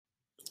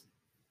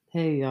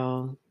Hey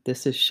y'all,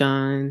 this is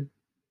Sean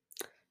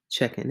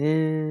checking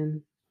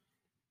in.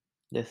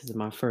 This is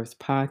my first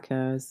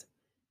podcast,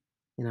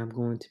 and I'm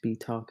going to be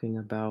talking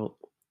about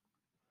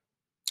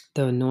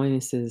the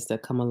annoyances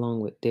that come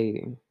along with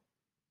dating.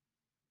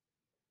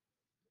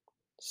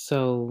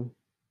 So,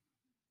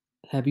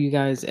 have you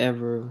guys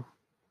ever,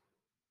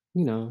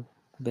 you know,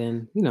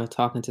 been,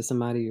 talking to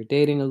somebody you're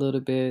dating a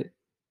little bit,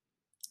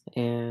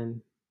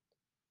 and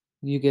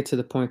you get to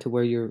the point to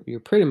where you're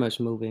pretty much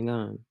moving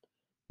on.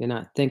 You're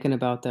not thinking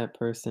about that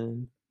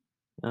person,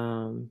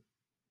 um,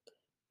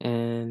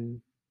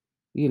 and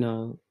you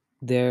know,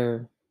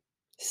 they're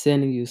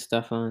sending you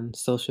stuff on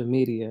social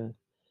media,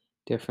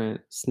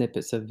 different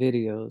snippets of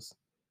videos,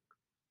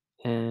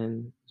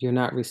 and you're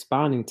not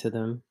responding to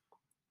them,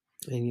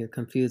 and you're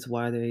confused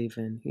why they're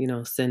even,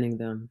 sending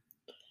them.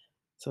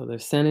 So they're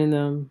sending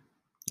them,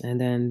 and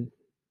then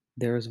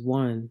there's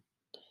one.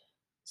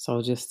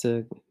 So just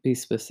to be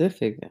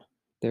specific,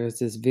 there's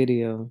this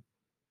video.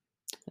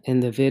 In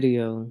the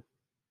video,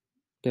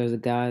 there's a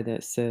guy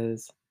that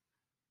says,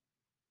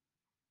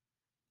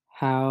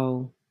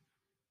 how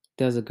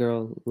does a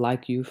girl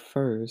like you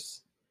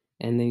first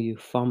and then you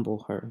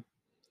fumble her?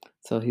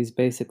 So he's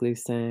basically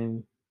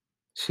saying,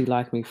 she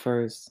liked me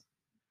first.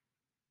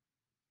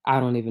 I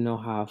don't even know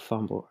how I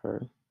fumbled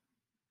her.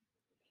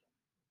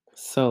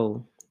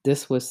 So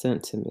this was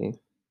sent to me.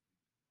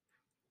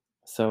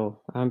 So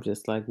I'm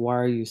just like, why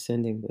are you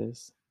sending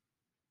this?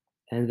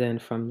 And then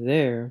from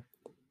there,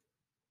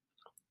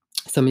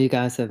 some of you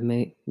guys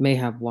may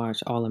have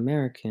watched All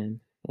American.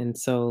 And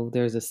so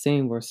there's a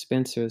scene where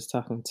Spencer is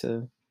talking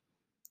to,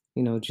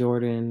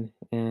 Jordan,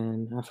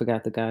 and I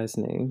forgot the guy's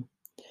name.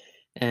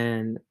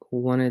 And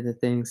one of the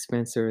things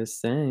Spencer is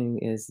saying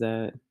is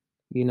that,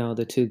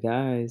 the two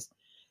guys,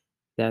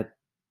 that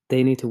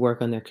they need to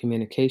work on their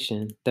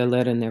communication. They're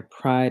letting their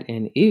pride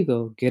and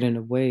ego get in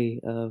the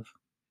way of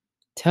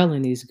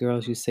telling these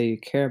girls you say you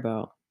care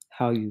about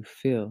how you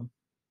feel.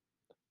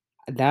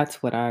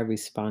 That's what I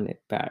responded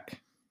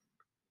back.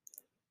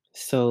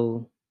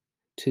 So,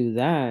 to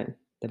that,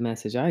 the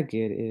message I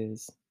get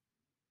is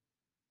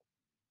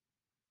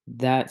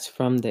that's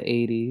from the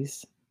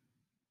 80s.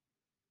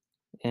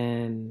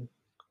 And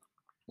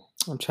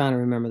I'm trying to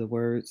remember the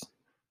words.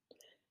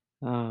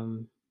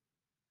 Um,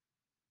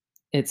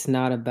 it's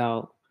not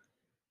about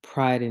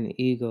pride and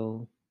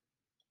ego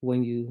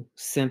when you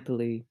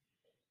simply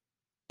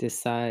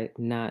decide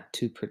not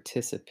to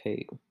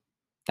participate.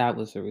 That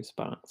was the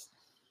response.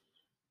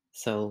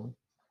 So,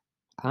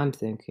 I'm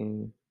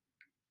thinking,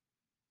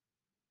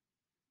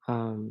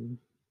 um,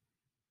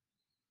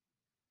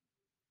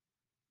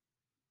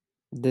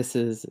 this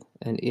is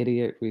an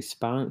idiot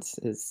response.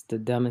 It's the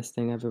dumbest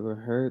thing I've ever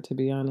heard, to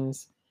be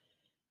honest.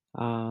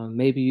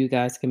 Maybe you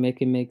guys can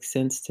make it make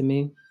sense to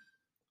me.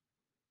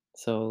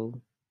 So,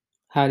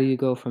 how do you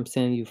go from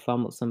saying you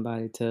fumbled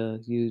somebody to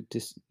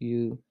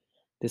you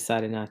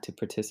decided not to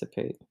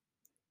participate?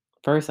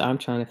 First, I'm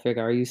trying to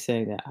figure, are you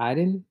saying that I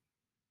didn't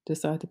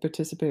decide to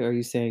participate, or are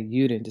you saying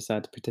you didn't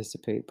decide to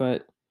participate?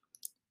 But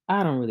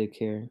I don't really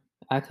care.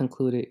 I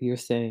concluded you're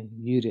saying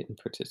you didn't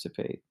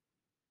participate.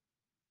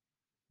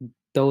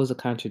 Those are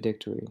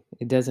contradictory.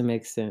 It doesn't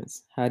make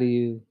sense. How do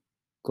you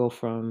go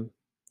from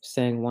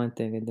saying one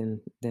thing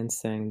and then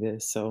saying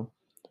this? So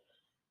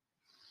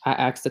I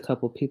asked a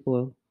couple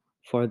people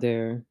for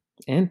their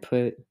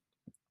input.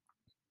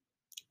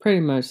 Pretty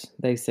much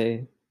they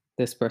say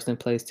this person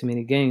plays too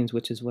many games,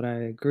 which is what I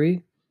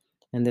agree.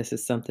 And this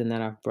is something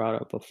that I've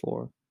brought up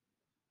before.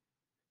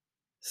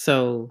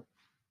 So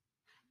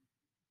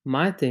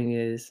my thing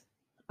is,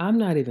 I'm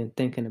not even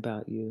thinking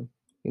about you.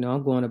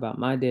 I'm going about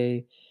my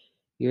day.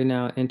 You're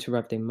now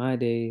interrupting my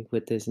day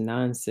with this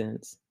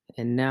nonsense.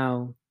 And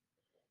now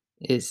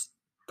it's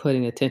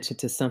putting attention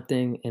to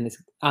something, and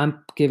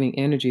I'm giving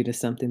energy to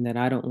something that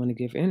I don't want to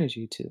give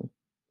energy to.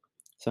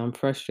 So I'm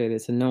frustrated.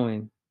 It's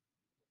annoying.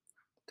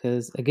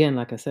 Because again,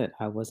 like I said,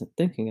 I wasn't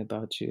thinking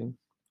about you.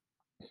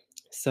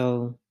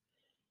 So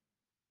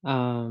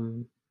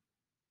um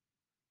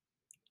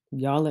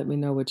y'all let me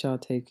know what y'all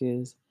take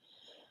is.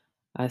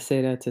 I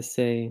say that to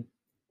say,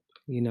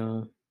 you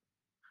know,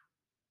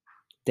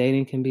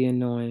 dating can be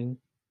annoying.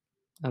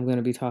 I'm going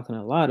to be talking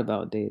a lot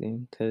about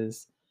dating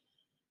because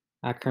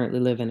I currently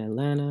live in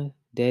Atlanta.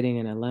 Dating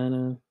in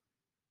Atlanta,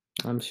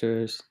 I'm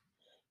sure is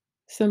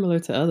similar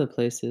to other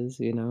places,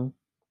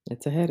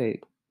 it's a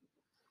headache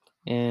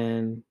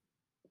and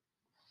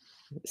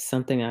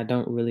something I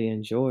don't really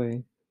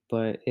enjoy,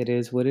 but it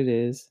is what it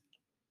is.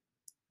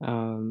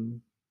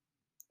 Um,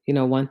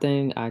 one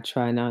thing I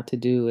try not to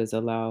do is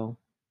allow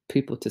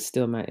people to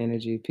steal my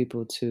energy,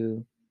 people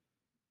to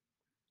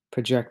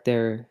project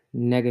their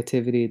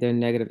negativity, their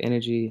negative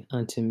energy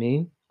onto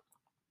me.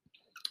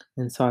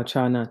 And so I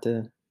try not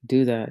to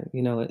do that.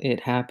 It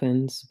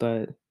happens,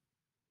 but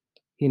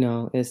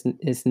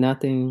it's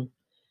nothing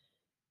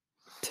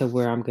to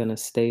where I'm going to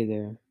stay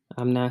there.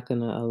 I'm not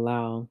going to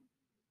allow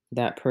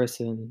that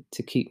person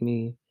to keep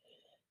me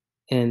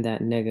in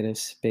that negative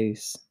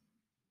space.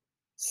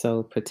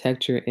 So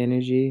protect your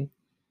energy.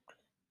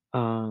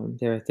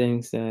 There are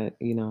things that,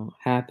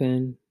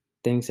 happen,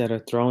 things that are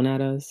thrown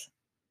at us.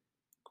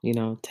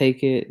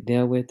 Take it,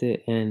 deal with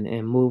it,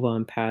 and move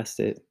on past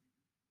it.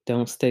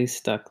 Don't stay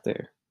stuck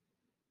there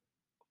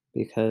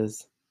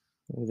because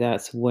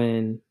that's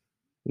when,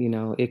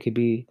 it could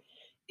be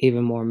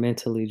even more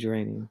mentally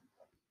draining.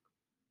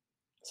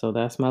 So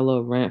that's my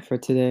little rant for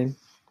today.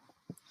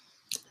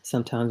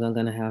 Sometimes I'm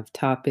going to have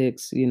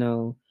topics,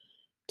 to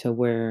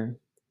where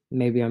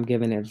maybe I'm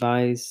giving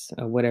advice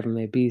or whatever it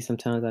may be.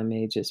 Sometimes I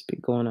may just be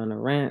going on a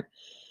rant,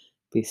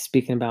 be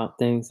speaking about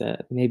things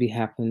that maybe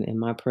happen in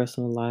my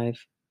personal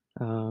life.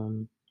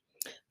 Um,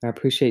 I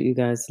appreciate you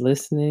guys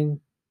listening.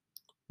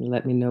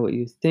 Let me know what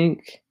you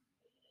think.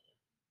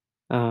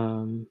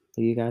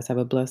 You guys have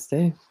a blessed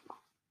day.